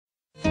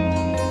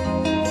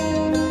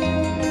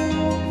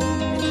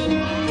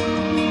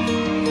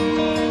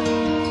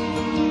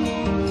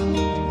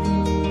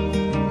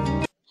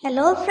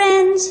Hello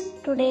friends,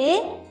 today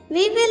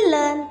we will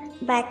learn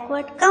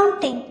backward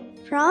counting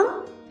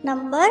from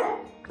number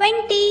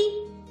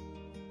 20.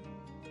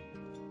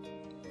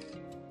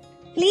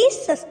 Please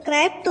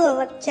subscribe to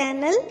our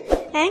channel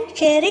and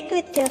share it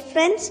with your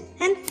friends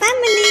and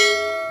family.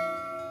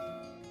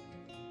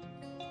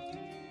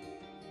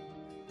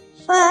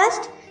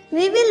 First,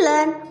 we will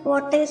learn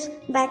what is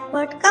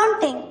backward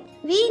counting.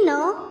 We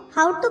know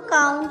how to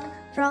count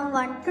from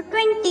 1 to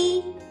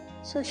 20.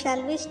 So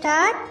shall we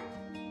start?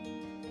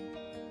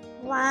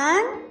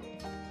 1,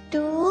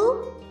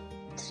 2,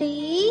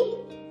 3,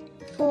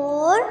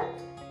 4,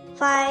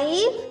 5,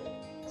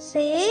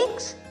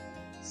 6,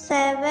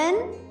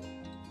 7,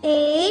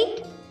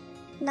 8,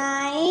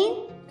 9,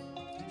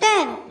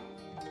 10,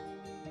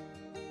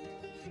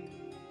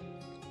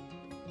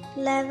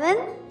 11,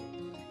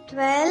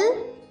 12,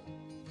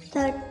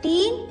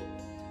 13,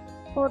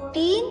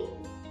 14,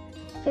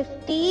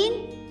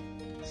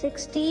 15,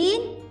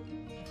 16,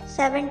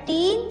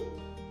 17,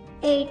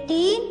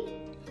 18,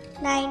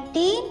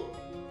 19,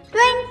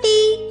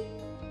 20.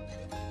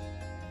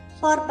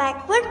 For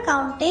backward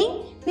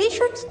counting, we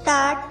should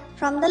start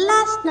from the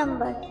last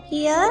number.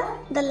 Here,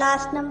 the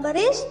last number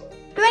is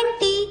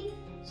 20.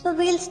 So,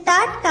 we will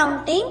start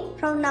counting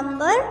from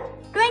number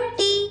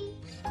 20.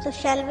 So,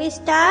 shall we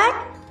start?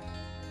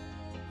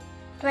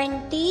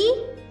 20,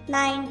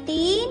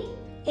 19,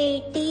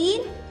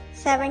 18,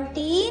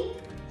 17,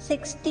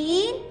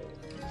 16,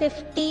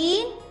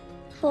 15,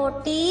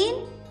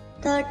 14,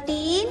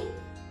 13,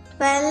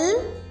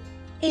 12,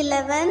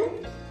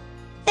 11,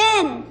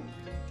 10,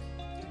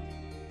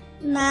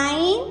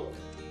 9,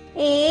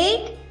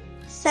 8,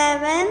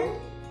 7,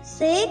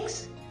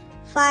 6,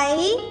 5,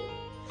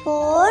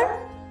 4,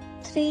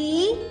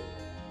 3,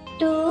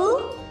 2,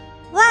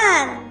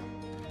 1.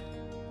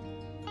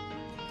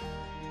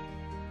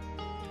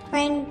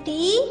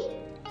 20,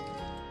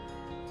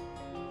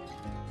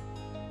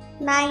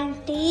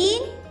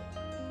 19,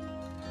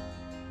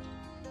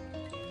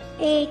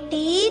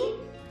 18,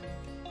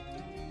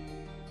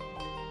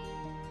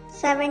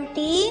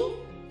 17,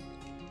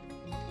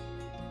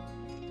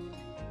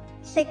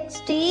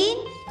 16,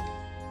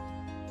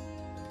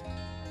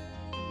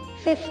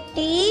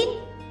 15,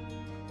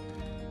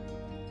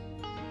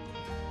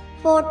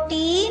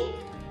 14,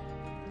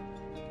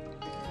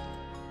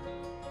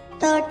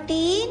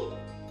 13,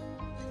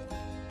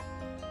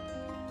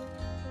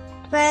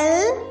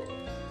 12,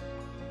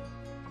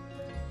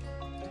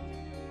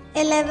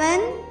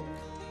 11,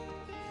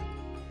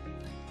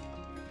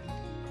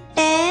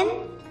 10,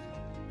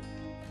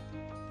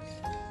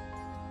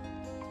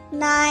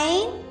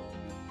 9,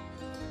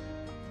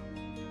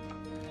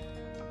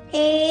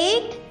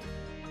 8,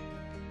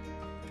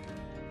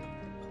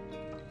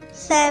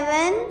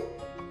 7,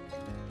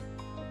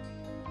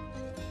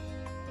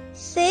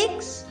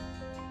 6,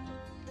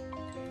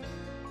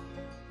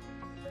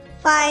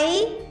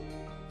 5,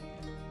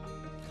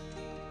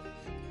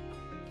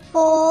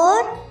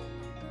 4,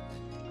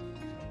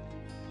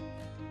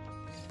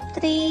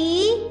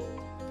 3,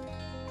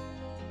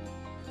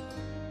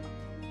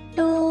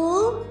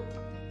 2,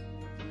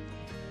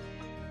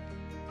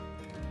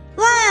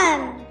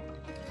 1.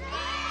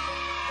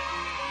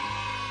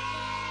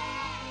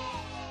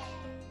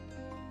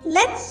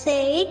 Let's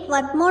say it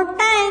one more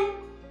time.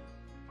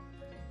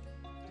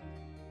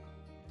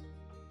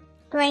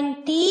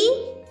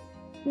 20,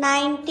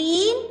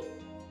 19,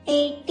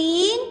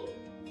 18,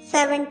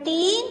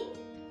 17,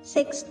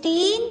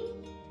 16,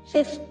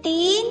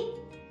 15,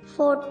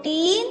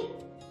 14,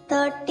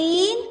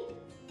 13,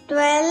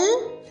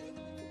 12,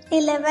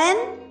 11,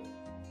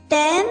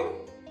 10,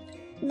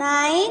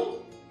 9,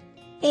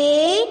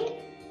 8,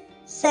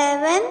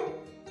 7,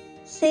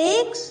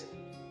 6,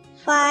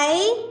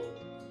 5,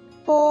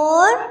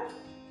 4,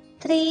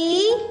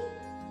 3,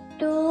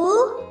 2,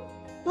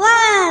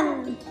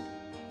 1.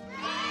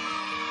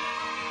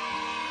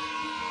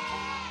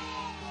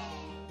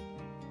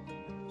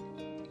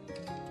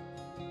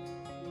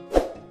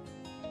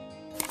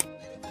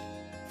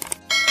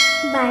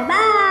 Bye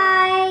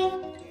bye.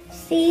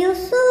 See you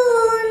soon.